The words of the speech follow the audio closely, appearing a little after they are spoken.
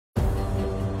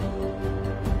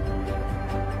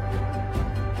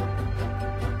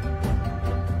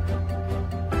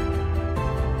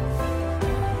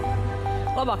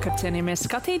Labvakar, cienījamies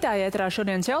skatītāji, ēterā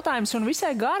šodienas jautājums un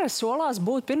visai gara solās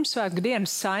būt pirmssvētku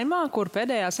dienas Saeimā, kur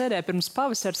pēdējā sēdē pirms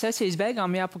pavasara sesijas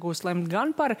beigām jāpagūst lemt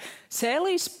gan par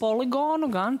Sēlijas, poligonu,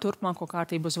 gan turpmāko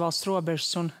kārtību uz valsts robežas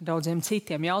un daudziem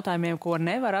citiem jautājumiem, ko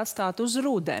nevar atstāt uz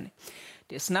rudeni.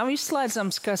 Tiesa nav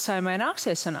izslēdzams, ka Saeimai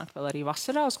nāksies sanākt vēl arī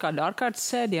vasarā uz kādu ārkārtas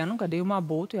sēdi, ja nu gadījumā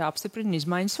būtu jāapstiprina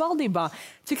izmaiņas valdībā.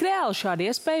 Cik reāli šāda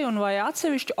iespēja un vai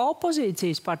atsevišķi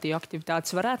opozīcijas partiju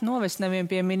aktivitātes varētu novest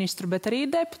nevien pie ministru, bet arī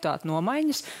deputātu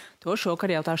nomaiņas? To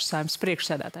šokar jautāšu Saeimas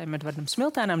priekšsēdētājiem Edvardam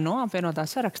Smiltēnam no apvienotā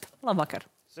saraksta. Labvakar!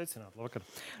 Sveicināt, labvakar.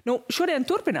 Šodien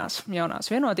turpinās jaunās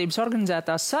vienotības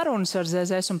organizētās sarunas ar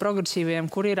sesijas un progresīviem,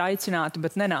 kuri ir aicināti,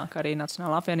 bet nenāk arī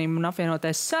Nacionālā apvienība un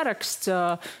apvienotais saraksts.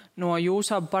 No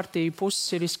jūsu abu partiju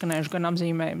puses ir izskanējuši gan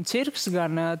apzīmējumi cirks,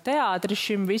 gan teātris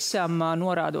šim visam,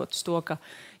 norādot uz to, ka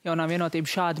jaunā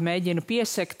vienotība šādi mēģina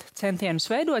piesekt centienus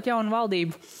veidot jaunu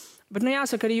valdību. Bet,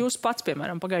 jāsaka, arī jūs pats,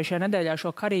 piemēram, pagājušajā nedēļā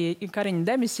šo Kariņa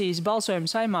demisijas balsojumu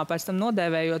Saeimā pēc tam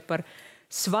nodēvējot par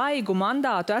svaigu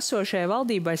mandātu esošajai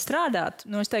valdībai strādāt.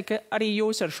 Es teiktu, ka arī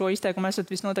jūs ar šo izteikumu esat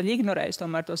visnotaļ ignorējis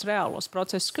tomēr tos reālos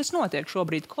procesus, kas notiek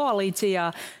šobrīd koalīcijā.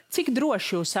 Cik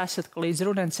droši jūs esat, ka līdz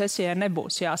rudens sesijai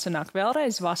nebūs jāsanāk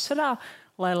vēlreiz vasarā,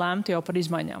 lai lemtu jau par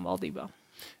izmaiņām valdībā?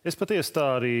 Es patiesi tā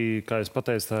arī, kā es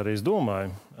pateicu, tā arī es domāju.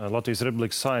 Latvijas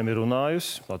Republikas Saeima ir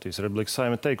runājusi, Latvijas Republikas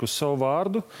Saeima ir teikusi savu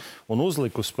vārdu un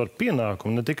uzlikusi par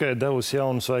pienākumu, ne tikai devusi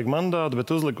jaunu svaigu mandātu,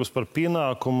 bet uzlikusi par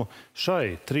pienākumu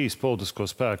šai 3 politisko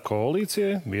spēku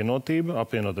koalīcijai, vienotība,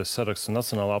 apvienotais saraksts un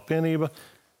Nacionālā apvienība,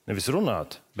 nevis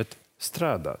runāt, bet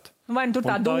strādāt. Vai tur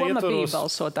tā doma bija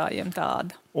balsotājiem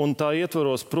tāda? Un tā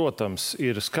ietvaros, protams,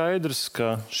 ir skaidrs,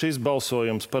 ka šis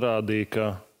balsojums parādīja,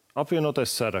 ka apvienotais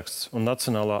saraksts un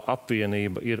Nacionālā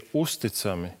apvienība ir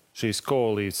uzticami šīs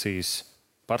koalīcijas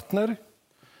partneri.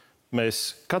 Mēs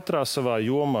katrā savā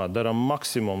jomā darām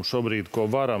maksimumu šobrīd, ko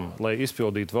varam, lai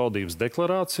izpildītu valdības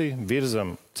deklarāciju,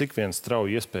 virzam cik vien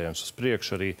strauji iespējams uz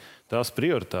priekšu arī tās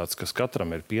prioritātes, kas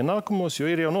katram ir pienākumos, jo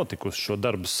ir jau notikusi šo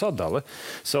darbu sadale.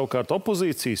 Savukārt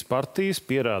opozīcijas partijas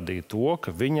pierādīja to,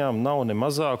 ka viņām nav ne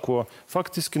mazāko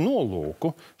faktiski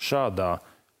nolūku šādā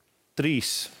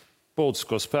 3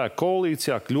 politisko spēku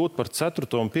koalīcijā kļūt par 4.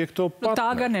 un 5. partneri. Tā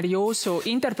gan ir jūsu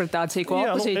interpretācija, ko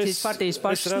opozīcijas partijas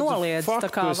pašas noliedz.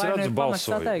 Es redzu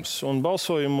balsojumus. Un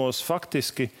balsojumos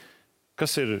faktiski,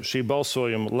 kas ir šī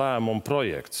balsojuma lēmuma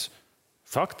projekts?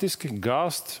 Faktiski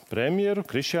gāzt premjeru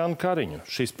Krišjānu Kariņu.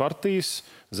 Šīs partijas,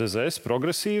 sesijas,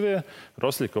 progresīvie,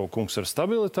 Rosļikova kungs ar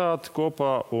stabilitāti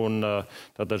kopā un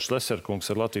tātad Šleser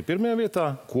kungs ar Latviju pirmajā vietā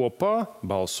kopā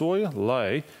balsoja,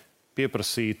 lai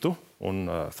pieprasītu un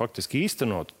faktiski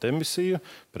īstenotu demisiju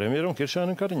premjeram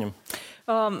Krišjānam Kariņam.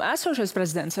 Esošais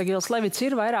prezidents Egils Levits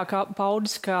ir vairāk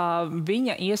paudis, ka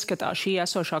viņa ieskatā šī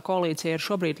esošā koalīcija ir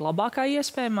šobrīd labākā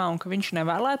iespējamā un ka viņš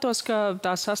nevēlētos, ka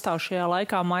tā sastāv šajā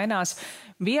laikā mainās.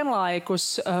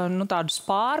 Vienlaikus tādus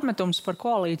pārmetums par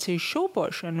koalīcijas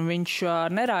šūpošanu viņš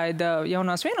neraida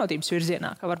jaunās vienotības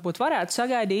virzienā, ka varbūt varētu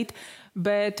sagaidīt,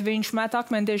 bet viņš met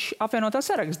akmeni tieši apvienotā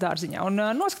saraksta dārziņā. Un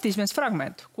noskatīsimies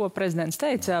fragmentu, ko prezidents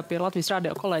teica pie Latvijas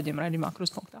radio kolēģiem raidījumā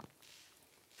Krustpunktā.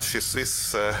 Šis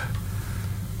viss,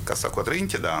 kas sakot,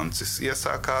 riņķedancis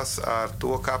iesākās ar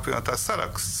to, ka apvienotās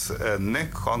saraksts,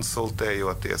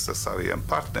 nekonsultējoties ar saviem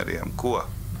partneriem,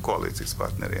 koalīcijas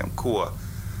partneriem,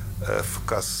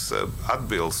 kas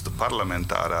atbilstu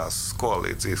parlamentārās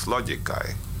koalīcijas loģikai,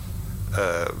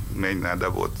 mēģināja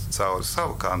dabūt cauri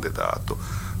savu kandidātu.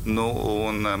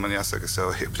 Un man jāsaka, es jau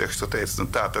iepriekš to teicu,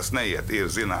 tā tas neiet, ir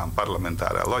zinām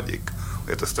parlamentārā loģika.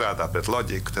 Ja tu strādā pret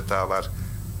loģiku, tad tā var,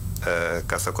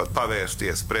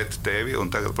 pavērsties pret tevi.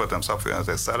 Un tagad, protams,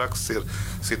 apvienotais saraksts ir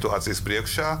situācijas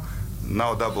priekšā,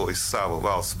 nav dabūjis savu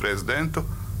valsts prezidentu,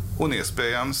 un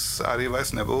iespējams arī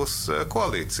vairs nebūs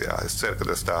koalīcijā. Es ceru,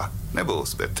 ka tas tā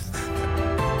nebūs, bet...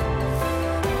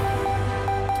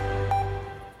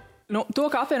 To,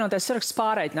 ka apvienotais saraksts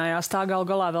pārreikinājās, tā galu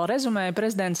galā vēl rezumēja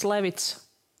prezidents Levits.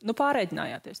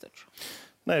 Pārreikinājāties taču.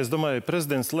 Nē, es domāju,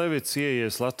 prezidents Levits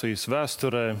ieies Latvijas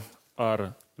vēsturē ar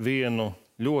vienu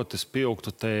ļoti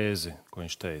spilgtu tēzi, ko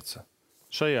viņš teica.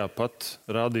 Šajā pat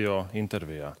radio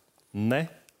intervijā. Ne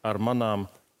ar manām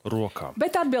rokām.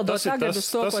 Bet atbildot tagad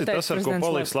uz to, ko teica prezidents Levits. Tas ir, ko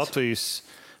paliks Latvijas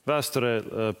vēsturē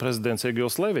prezidents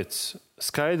Egils Levits,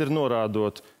 skaidri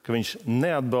norādot, ka viņš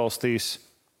neatbalstīs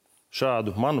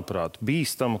šādu, manuprāt,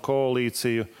 bīstamu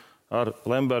koalīciju ar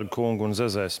Lemberga kungu un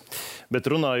sesijas. Bet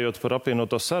runājot par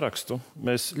apvienoto sarakstu,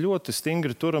 mēs ļoti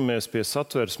stingri turamies pie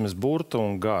satversmes burta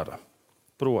un gara.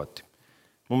 Proti.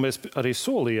 Un mēs arī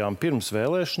solījām pirms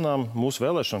vēlēšanām, mūsu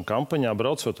vēlēšanu kampaņā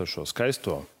braucot ar šo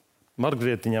skaisto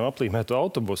margrietiņām aplīmētu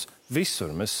autobusu.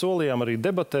 Visur mēs solījām arī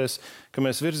debatēs, ka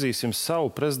mēs virzīsim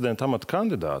savu prezidenta amata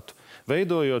kandidātu.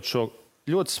 Veidojot šo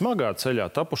ļoti smagā ceļā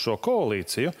tapušo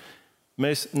koalīciju,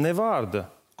 mēs nevārda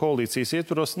koalīcijas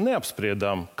ietvaros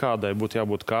neapspriedām, kādai būtu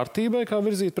jābūt kārtībai, kā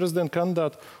virzīt prezidenta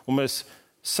kandidātu, un mēs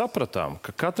sapratām,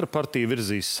 ka katra partija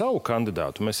virzīs savu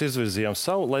kandidātu, mēs izvirzījām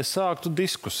savu, lai sāktu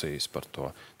diskusijas par to.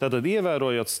 Tātad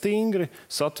ievērojot stingri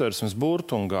satversmes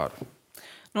burtu un garu.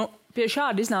 Nu, pie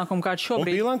šāda iznākuma, kāds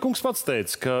šobrīd... Un Pīlēnkungs pats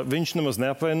teica, ka viņš nemaz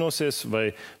neapvainosies, vai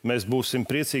mēs būsim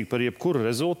priecīgi par jebkuru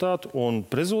rezultātu, un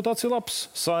rezultāts ir labs.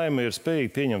 Saeimā ir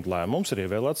spējīgi pieņemt lēmumus, ir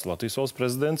ievēlēts Latvijas valsts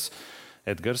prezidents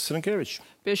Edgars Smiltēns.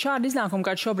 Pie šāda iznākuma,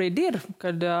 kāds šobrīd ir,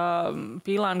 kad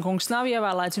Pīlēnkungs nav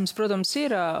ievēlēts, jums, protams,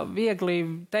 ir viegli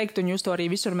teikt, un jūs to arī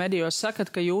visur medijos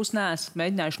sakat, ka jūs neesat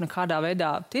mēģinājuši nekādā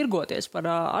veidā tirgoties par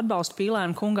atbalstu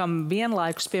Pīlēnkungam.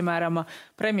 Vienlaikus, piemēram,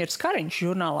 premjers Kariņš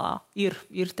žurnālā ir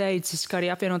teicis, ka arī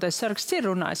apvienotais saraksts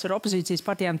ir runājis ar opozīcijas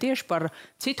partijām tieši par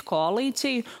citu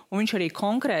koalīciju, un viņš arī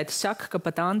konkrēti saka, ka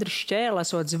pat Andris Šķēle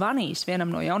esot zvanījis vienam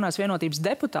no jaunās vienotības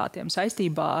deputātiem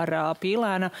saistībā ar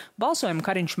Pīlēna balsojumu.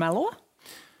 Kariņš melo?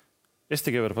 Es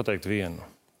tikai varu pateikt vienu.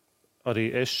 Arī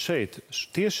es šeit,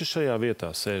 tieši šajā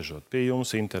vietā sēžot pie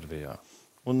jums intervijā,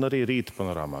 un arī rīta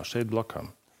panorāmā šeit blakām,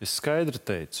 es skaidri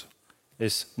teicu,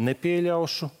 es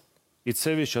nepieļaušu, it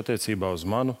sevišķi attiecībā uz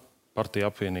manu partiju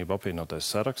apvienību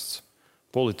apvienotais saraksts,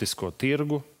 politisko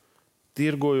tirgu,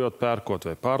 tirgojot, pērkot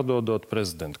vai pārdodot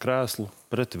prezidenta krēslu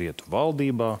pret vietu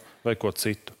valdībā vai ko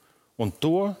citu. Un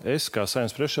to es, kā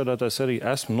Saeimas priekšsēdētājs, arī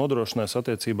esmu nodrošinājis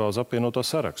attiecībā uz apvienoto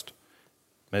sarakstu.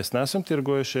 Mēs neesam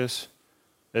tirgojušies.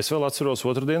 Es vēl atceros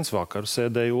otrdienas vakaru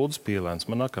sēdēju Uldis Pīlēns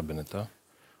manā kabinetā.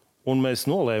 Un mēs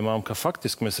nolēmām, ka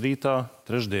faktiski mēs rītā,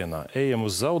 trešdienā, ejam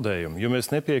uz zaudējumu, jo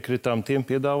mēs nepiekritām tiem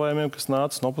piedāvājumiem, kas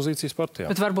nāca no opozīcijas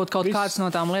partijām. Bet varbūt kaut kāds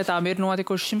no tām lietām ir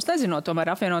notikušas, jums nezinot.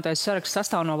 Tomēr apvienotais saraksts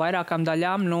sastāv no vairākām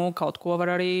daļām, kaut ko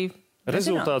var arī nezināt.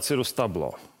 Rezultāts ir uz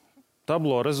tablo.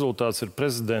 Tablo rezultāts ir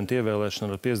prezidenta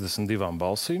ievēlēšana ar 52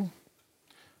 balsīm.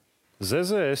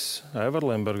 ZZS, Edvardu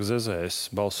Lemberga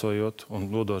ZZS, balsojot un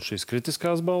dodot šīs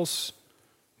kritiskās balsis,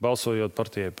 balsojot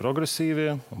partijai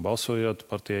progresīvie un balsojot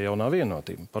partijai jaunā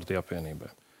vienotība, partija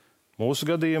apvienībai. Mūsu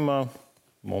gadījumā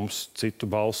mums citu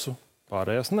balsu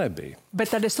pārējās nebija.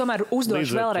 Bet tad es tomēr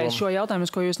uzdošu vēlreiz šo jautājumu,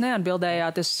 uz ko jūs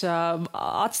neatbildējāt. Es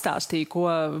atstāstīju, ko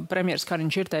premjers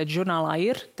Kariņš ir teicis žurnālā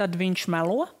tad viņš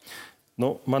melo?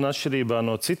 Man atšķirībā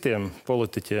no citiem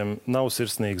politiķiem nav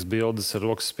sirsnīgas bildes ar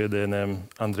rokas spiedieniem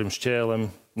Andrim Šķēlem.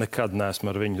 Nekad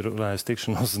neesmu ar viņu runājis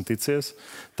tikšanos un ticies.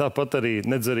 Tāpat arī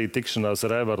nedz arī tikšanās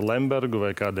ar Edvardu Lembergu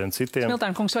vai kādiem citiem.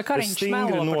 Smiltēnkungs vai Kariņš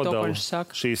melo par to, ko viņš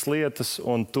saka? Šīs lietas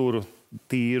un turu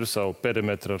tīru savu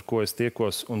perimetru, ar ko es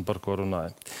tiekos un par ko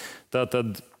runāju.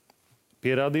 Tātad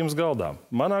pierādījums galdā.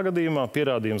 Manā gadījumā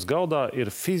pierādījums galdā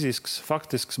ir fizisks,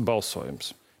 faktisks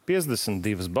balsojums.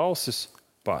 52 balsis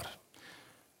par.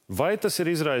 Vai tas ir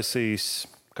izraisījis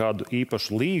kādu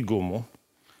īpašu līgumu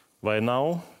vai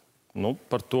nav?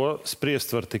 Par to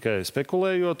spriest var tikai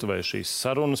spekulējot, vai šīs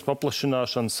sarunas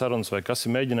paplašināšanas sarunas, vai kas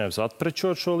ir mēģinājums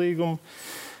atprečot šo līgumu.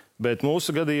 Bet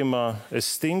mūsu gadījumā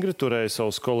es stingri turēju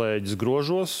savus kolēģus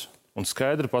grožos un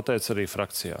skaidri pateicu arī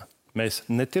frakcijā. Mēs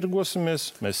netirgosimies,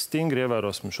 mēs stingri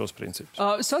ievērosim šos principus.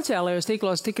 Sociālajos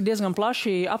tīklos tika diezgan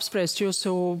plaši apspriests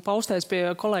jūsu paustais pie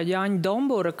kolēģa Jāņa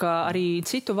Dombura, ka arī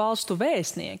citu valstu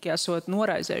vēstnieki esot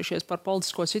noraizējušies par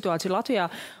politisko situāciju Latvijā.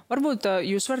 Varbūt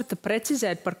jūs varat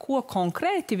precizēt, par ko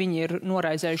konkrēti viņi ir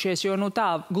noraizējušies, jo tā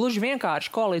gluži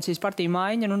vienkārši koalīcijas partija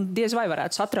maiņa diez vai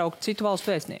varētu satraukt citu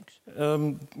valstu vēstniekus.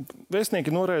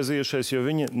 Vēstnieki noraizējušies, jo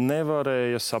viņi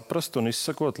nevarēja saprast un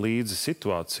izsakot līdzi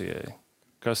situācijai,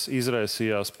 kas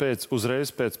izraisījās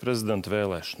uzreiz pēc prezidenta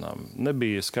vēlēšanām.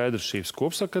 Nebija skaidrs šīs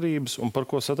kopsakarības, un par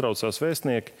ko satraucās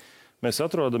vēstnieki. Mēs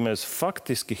atrodamies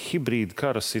faktiski hibrīda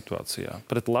kara situācijā.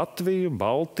 Pret Latviju,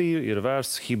 Baltiju ir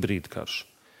vērsts hibrīda karš.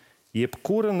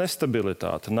 Jebkura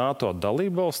nestabilitāte NATO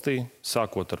dalībvalstī,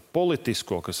 sākot ar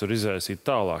politisko, kas var izraisīt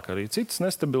tālāk arī citas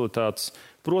nestabilitātes,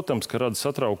 protams, ka rada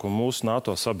satraukumu mūsu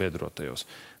NATO sabiedrotajos.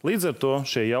 Līdz ar to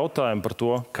šie jautājumi par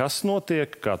to, kas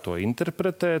notiek, kā to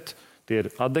interpretēt, tie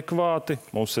ir adekvāti.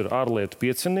 Mums ir ārlietu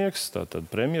piecinieks, tātad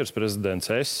premjers, prezidents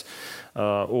es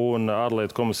un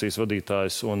ārlietu komisijas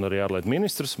vadītājs un arī ārlietu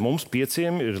ministrs. Mums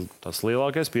pieciem ir tas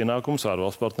lielākais pienākums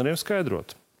ārvalstu partneriem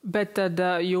skaidrot. Bet tad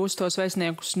jūs tos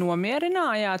vēstniekus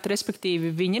nomierinājāt, respektīvi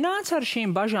viņi nāca ar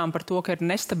šīm bažām par to, ka ir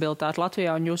nestabilitāte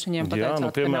Latvijā un jūs viņiem pateicāt,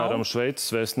 piemēram,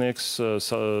 Šveices vēstnieks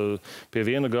pie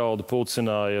viena galda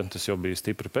pulcināja, tas jau bija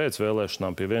stipri pēc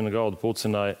vēlēšanām, pie viena galda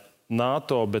pulcināja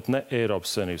NATO, bet ne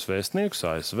Eiropas Savienības vēstniekus,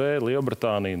 ASV,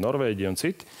 Lielbritānija, Norvēģija un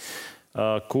citi.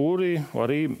 kuri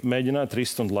arī mēģināja 3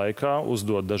 stundu laikā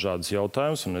uzdot dažādus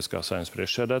jautājumus, un es kā Saeimās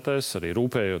priekšsēdētājs arī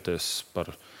rūpējoties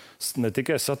par ne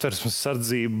tikai satversmes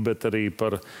sardzību, bet arī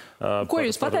par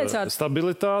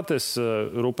stabilitāti. Es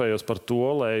rūpējos par to,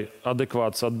 lai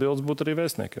adekvātas atbildes būtu arī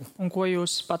vēstniekiem. Un ko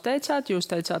jūs pateicāt? Jūs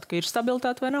teicāt, ka ir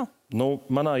stabilitāte vai nav? Nu,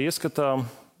 manā ieskatā,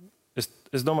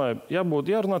 es domāju,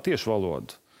 jārunā tieši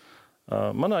valodu.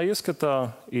 Manā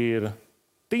ieskatā ir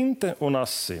tinte un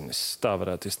asinis, tā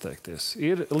varētu izteikties.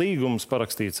 Ir līgums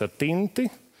parakstīts ar tinti,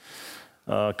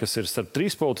 kas ir starp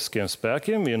 3 politiskiem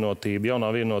spēkiem, jaunā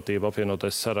vienotība,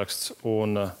 apvienotais saraksts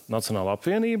un Nacionāla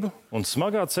apvienība, un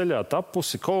smagā ceļā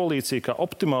tapusi koalīcija kā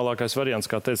optimālākais variants,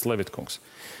 kā teica Levitkungs.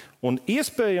 Un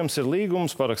iespējams ir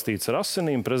līgums parakstīts ar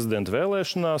asinīm prezidenta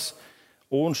vēlēšanās,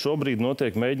 un šobrīd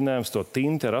notiek mēģinājums to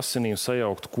tinti ar asinīm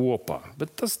sajaukt kopā.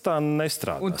 Bet tas tā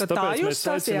nestrādās. Tāpēc mēs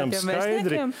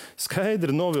aicinām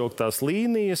skaidri novilkt tās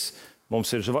līnijas.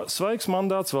 Mums ir svaigs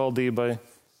mandāts valdībai.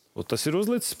 Un tas ir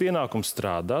uzlicis pienākums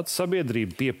strādāt.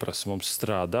 Sabiedrība pieprasa mums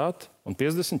strādāt. Un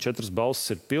 54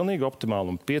 balsis ir pilnīgi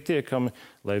optimāli un pietiekami,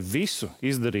 lai visu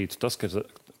izdarītu tas,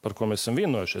 par ko mēs esam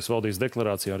vienojušies valdības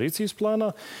deklarācijā un rīcības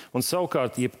plānā. Un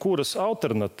savukārt, jebkuras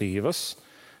alternatīvas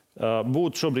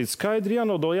būtu šobrīd skaidri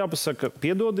jānodala, jāpasaka,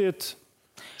 piedodiet,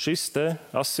 šis te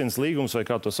asins līgums, vai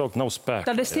kā to saukt, nav spēkā.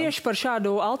 Tad es tieši par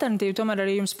šādu alternatīvu tomēr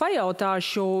arī jums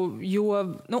pajautāšu, jo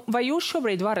vai jūs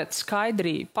šobrīd varat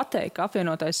skaidri pateikt, ka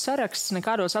apvienotais saraksts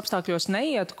nekādos apstākļos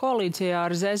neiet koalīcijā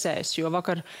ar sēdēs, jo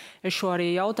vakar es šo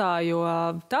arī jautāju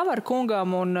Tavara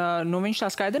kungam, un viņš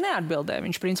tā skaidri neatbildēja.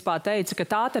 Viņš principā teica, ka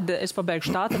tā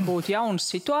tad būtu jauna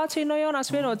situācija no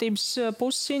jaunās vienotības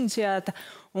puses iniciēta,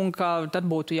 un ka tad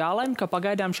būtu jālemj, ka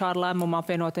pagaidām šāda lēmuma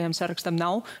apvienotajiem sarakstam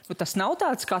nav. Tas nav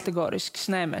tāds kategorisks,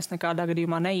 nē, mēs nekādā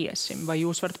gadījumā neiesim. Vai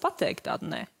jūs varat pateikt tādu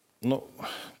nē?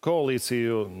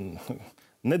 Koalīciju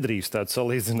nedrīkstētu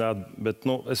salīdzināt, bet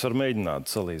es varu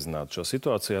mēģināt salīdzināt šo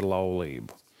situāciju ar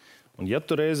laulību. Un ja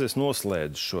tu reiz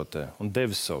noslēdzi šo te un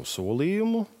devi savu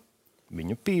solījumu,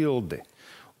 viņu pildi.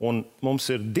 Un mums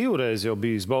ir 2 reizes jau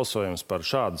bijis balsojums par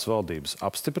šādas valdības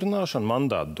apstiprināšanu,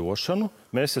 mandātu došanu.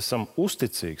 Mēs esam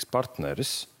uzticīgs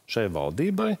partneris šai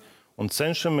valdībai un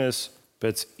cenšamies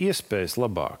pēc iespējas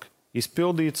labāk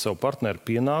izpildīt savu partneru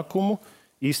pienākumu,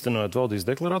 īstenojot valdības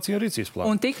deklarāciju un rīcības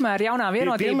plānu. Un tikmēr jaunā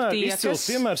vienotība tiekas...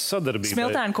 Piemērs sadarbībai.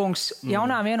 Smiltēnu kungs,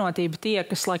 jaunā vienotība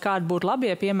tiekas, lai kādi būtu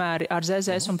labie piemēri ar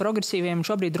sēdēs un progresīviem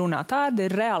šobrīd runā. Tāda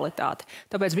ir realitāte.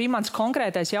 Tāpēc bija mans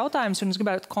konkrētais jautājums, un es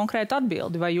gribētu konkrētu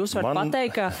atbildi. Vai jūs varat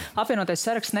pateikt, ka apvienotais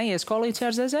saraksts neies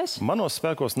koalīcijā ar sēdēs? Manos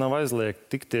spēkos nav aizliegt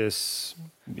tikties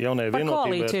jaunajai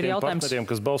vienotībai ar tiem partneriem,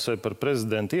 kas balsoja par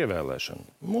prezidenta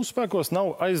ievēlēšanu. Mūsu spēkos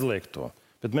nav aizliegt to.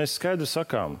 Bet mēs skaidri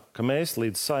sakām, ka mēs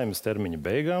līdz Saeimas termiņa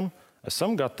beigām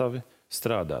esam gatavi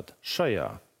strādāt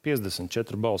šajā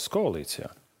 54 balsu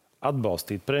koalīcijā,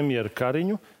 atbalstīt premjeru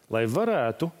Kariņu, lai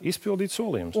varētu izpildīt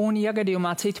solījumus. Un, ja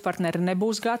gadījumā citi partneri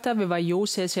nebūs gatavi, vai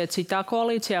jūs iesiet citā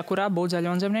koalīcijā, kurā būtu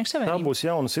Zaļo un Zemnieku savienība? Tā būs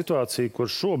jauna situācija, kur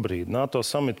šobrīd NATO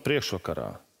samita priekšvakarā,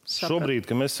 šobrīd,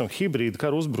 ka mēs esam hibrīda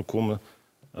kara uzbrukuma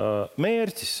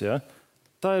mērķis,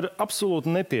 tā ir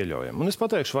absolūti nepieļaujama. Un es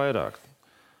pateikšu vairāk.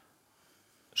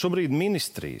 Šobrīd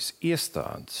ministrijas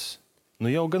iestādes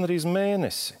jau gan arī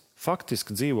mēnesi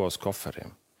faktiski dzīvos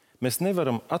koferiem. Mēs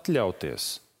nevaram atļauties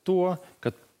to,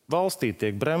 ka valstī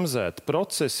tiek bremzēti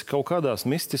procesi kaut kādās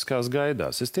mistiskās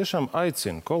gaidās. Es tiešām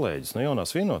aicinu kolēģis no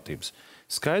jaunās vienotības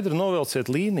skaidri novelciet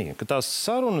līniju, ka tās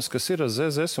sarunas, kas ir ar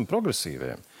sēdēs un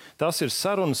progresīviem, tās ir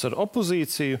sarunas ar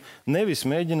opozīciju, nevis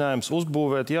mēģinājums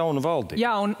uzbūvēt jaunu valdību.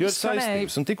 Jā, jo ir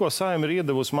saistības, un tikko Saeima ir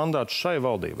iedevusi mandātu šai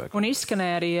valdībai. Un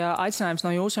izskanēja arī aicinājums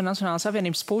no jūsu Nacionālās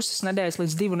apvienības puses nedēļas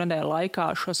līdz 2 nedēļu laikā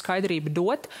šo skaidrību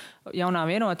dot. Jaunā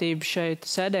vienotība šeit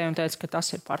sēdēja un teica, ka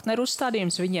tas ir partneru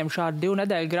uzstādījums. Viņiem šāda 2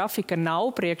 nedēļu grafika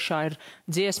nav. Priekšā ir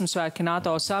dziesmu svētki,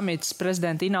 NATO samits,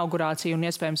 prezidenta inaugurācija un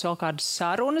iespējams vēl kādas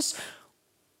sarunas.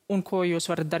 Un ko jūs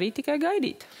varat darīt, tikai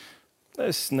gaidīt?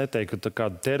 Es neteiktu, ka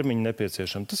kāda termiņa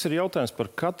nepieciešama. Tas ir jautājums par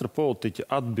katra politiķa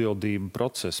atbildību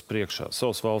procesu priekšā,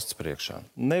 savas valsts priekšā.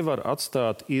 Nevar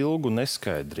atstāt ilgu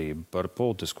neskaidrību par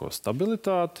politisko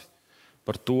stabilitāti,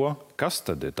 par to, kas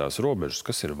tad ir tās robežas,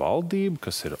 kas ir valdība,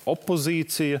 kas ir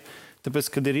opozīcija,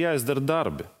 tāpēc, kad ir jāizdara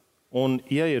darbi. Un,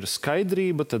 ja ir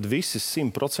skaidrība, tad visi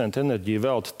 100% enerģiju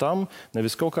velta tam,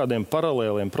 nevis kaut kādiem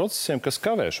paralēliem procesiem, kas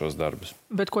kavē šos darbus.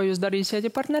 Bet ko jūs darīsiet,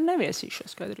 ja partneri neviesīs šo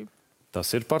skaidrību?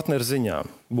 Tas ir partneru ziņā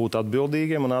būt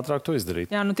atbildīgiem un ātrāk to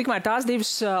izdarīt. Jā, tikmēr tās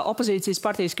 2 opozīcijas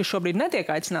partijas, kas šobrīd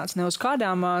netiek aicināts ne uz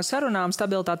kādām sarunām,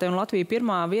 stabilitātei un Latvija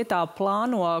pirmā vietā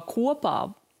plāno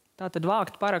kopā tātad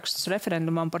vākt parakstus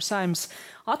referendumam par Saeimas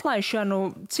atlaišanu.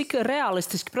 Cik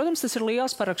realistiski, protams, tas ir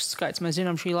liels parakstu skaits. Mēs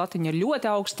zinām, šī latiņa ir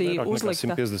ļoti augstī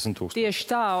uzlikta. 150 000. Tieši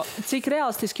tā. Cik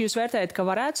realistiski jūs vērtējat, ka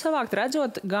varētu savākt,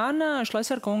 redzot gan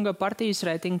Šlesera kunga partijas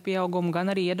reitingu pieaugumu,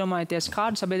 gan arī iedomājoties,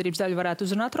 kādu sabiedrības daļu varētu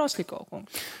uzrunāt Rosļiko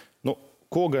kungu? Nu,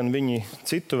 ko gan viņi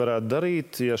citu varētu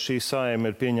darīt, ja šī Saeima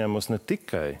ir pieņēmusi ne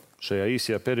tikai šajā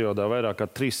īsajā periodā vairāk kā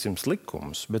 300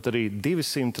 likumus, bet arī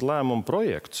 200 lēmumu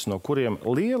projektus, no kuriem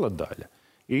liela daļa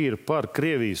ir par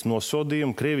Krievijas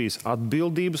nosodījumu, Krievijas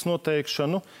atbildības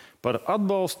noteikšanu, par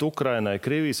atbalstu Ukrainai,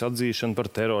 Krievijas atzīšanu par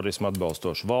terorismu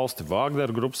atbalstošu valsti,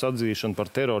 Vāgneru grupas atzīšanu par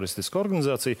teroristisku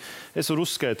organizāciju. Es varu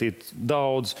uzskaitīt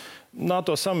daudz.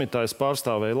 NATO samitā es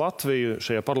pārstāvēju Latviju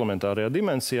šajā parlamentārajā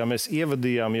dimensijā. Mēs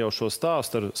ievadījām jau šo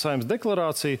stāstu ar Saeimas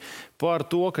deklarāciju par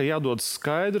to, ka jādod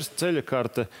skaidrs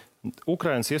ceļakarte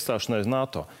Ukrainas iestāšanai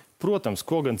NATO. Protams,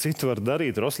 ko gan citu var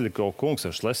darīt Rosļiko kungs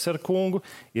ar Šlesera kungu,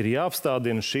 ir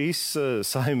jāapstādina šīs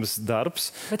Saeimas darbs.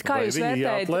 Bet kā jūs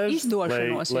vērtējat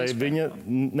izdošanos? Lai viņa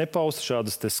nepausta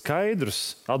šādas te skaidrus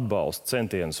atbalsta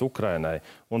centienus Ukrainai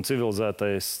un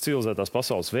civilizētās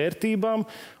pasaules vērtībām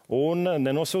un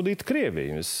nenosodīt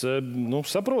Krieviju. Es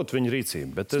saprotu viņu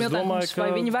rīcību, bet es domāju, ka...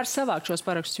 Vai viņi var savākt šos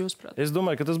parakstus, jūsuprāt? Es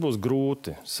domāju, ka tas būs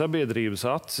grūti. Sabiedrības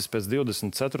acis pēc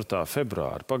 24.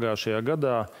 februāra pagājušajā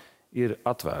gadā ir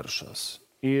atvērušās.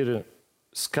 Ir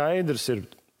skaidrs,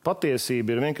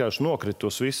 patiesība ir vienkārši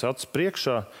nokritus visu acu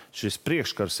priekšā. Šis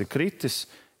priekškars ir kritis.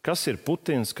 Kas ir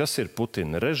Putins, kas ir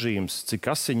Putina režīms, cik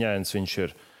asiņains viņš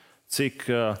ir, cik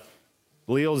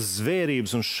liels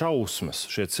zvērības un šausmas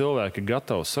šie cilvēki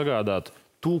gatavi sagādāt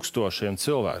tūkstošiem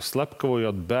cilvēku,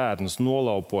 slepkavojot bērnus,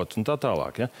 nolaupot un tā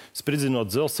tālāk, ja? Spridzinot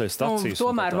dzelzceļa stacijas.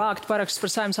 Tomēr vākt parakstus par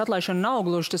Saeimas atlaišanu nav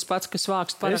gluži tas pats, kas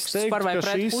vāks parakstus par vai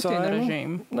pret Putina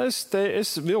režīmu.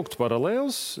 Es vilktu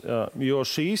paralēlus, jo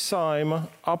šī Saeima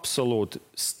absolūti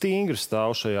stingri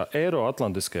stāv šajā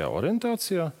eiroatlantiskajā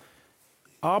orientācijā,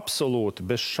 absolūti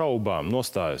bez šaubām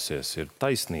nostājusies ir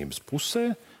taisnības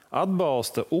pusē,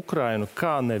 atbalsta Ukrainu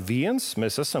kā neviens,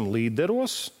 mēs esam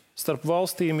līderos, starp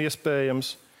valstīm iespējams,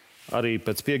 arī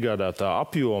pēc piegādātā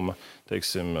apjoma,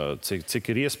 teiksim,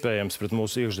 cik ir iespējams pret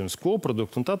mūsu iekšzemes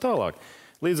koproduktu un tā tālāk.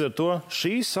 Līdz ar to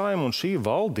šī Saeima un šī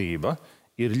valdība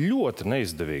ir ļoti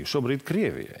neizdevīga šobrīd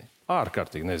Krievijai.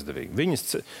 Ārkārtīgi neizdevīgi.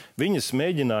 Viņas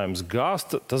mēģinājums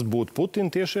gāzt, tas būtu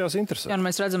Putina tiešajās interesēs. Jā,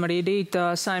 mēs redzam arī rīt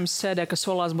Saeimas sēdē, ka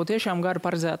solās būtu tiešām gara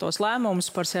paredzētos lēmumus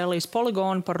par Sēlijas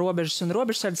poligonu, par robežas un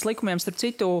robežsardzes likumiem. Starp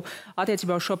citu,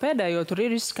 attiecībā uz šo pēdējo, tur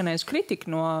ir izskanējusi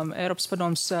kritika no Eiropas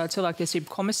padomes cilvēktiesību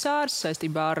komisārs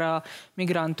saistībā ar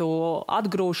migrantu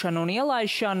atgrūšanu un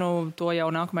ielaišanu. To jau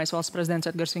nākamais valsts prezidents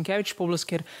Edgars Sinkevičs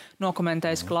publiski ir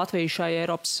nokomentējis, ka Latvija šai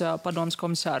Eiropas padomes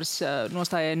komisārs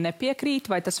nostājai nepiekrīt,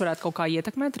 vai tas varētu kaut kā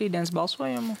ietekmēt rītdienas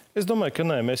balsojumu? Es domāju, ka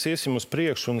nē. Mēs iesim uz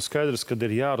priekšu un skaidrs, ka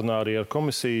ir jārunā arī ar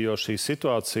komisiju, jo šī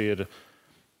situācija ir,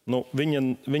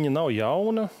 viņa nav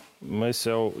jauna. Mēs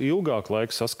jau ilgāku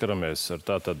laiku saskaramies ar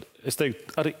tātad, es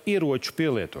teiktu, ar ieroču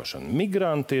pielietošanu.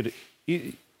 Migranti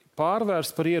ir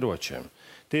pārvērsti par ieročiem.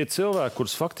 Tie cilvēki,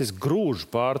 kurus faktiski grūž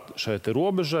pār šai te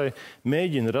robežai,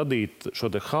 mēģina radīt šo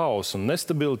te haosu un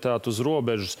nestabilitāti uz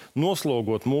robežas,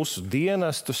 noslogot mūsu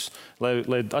dienestus,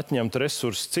 lai atņemtu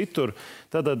resursus citur.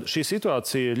 Tātad šī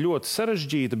situācija ir ļoti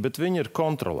sarežģīta, bet viņa ir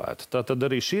kontrolēta. Tātad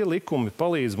arī šie likumi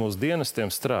palīdz mūsu dienestiem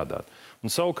strādāt.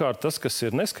 Un savukārt tas, kas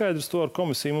ir neskaidrs, to ar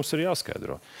komisiju mums ir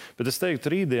jāskaidro. Bet es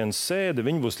teiktu, rītdienas sēde,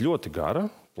 viņa būs ļoti gara,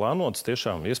 plānotas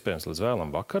tiešām iespējams līdz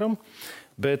vēlam vakaram,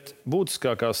 bet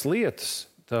būtiskākās lietas,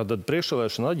 tātad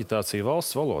priekšvēlēšana aģitācija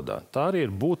valsts valodā, tā arī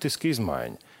ir būtiska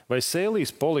izmaiņa. Vai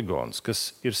Sēlijas poligons, kas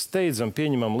ir steidzami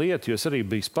pieņemama lieta, jo es arī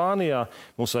biju Spānijā,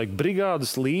 mums vajag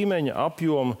brigādes līmeņa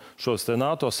apjomu šos te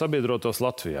NATO sabiedrotos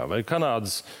Latvijā. Vai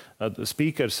Kanādas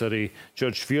spīkers arī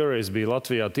Church Furies bija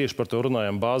Latvijā, tieši par to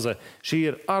runājam bāzē. Šī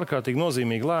ir ārkārtīgi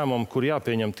nozīmīga lēmuma, kur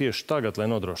jāpieņem tieši tagad,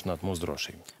 lai nodrošinātu mūsu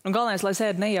drošību. Galvenais, lai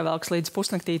sēde neievelks līdz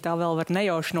pusnaktī, tā vēl var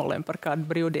nejauši nolēmt par kādu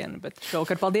brīvdienu. Bet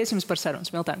šovakar paldies jums par sarunu,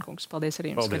 Smiltēnu kungs. Paldies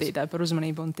arī jums, skatītāji, par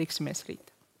uzmanību un tiksimies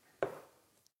rīt.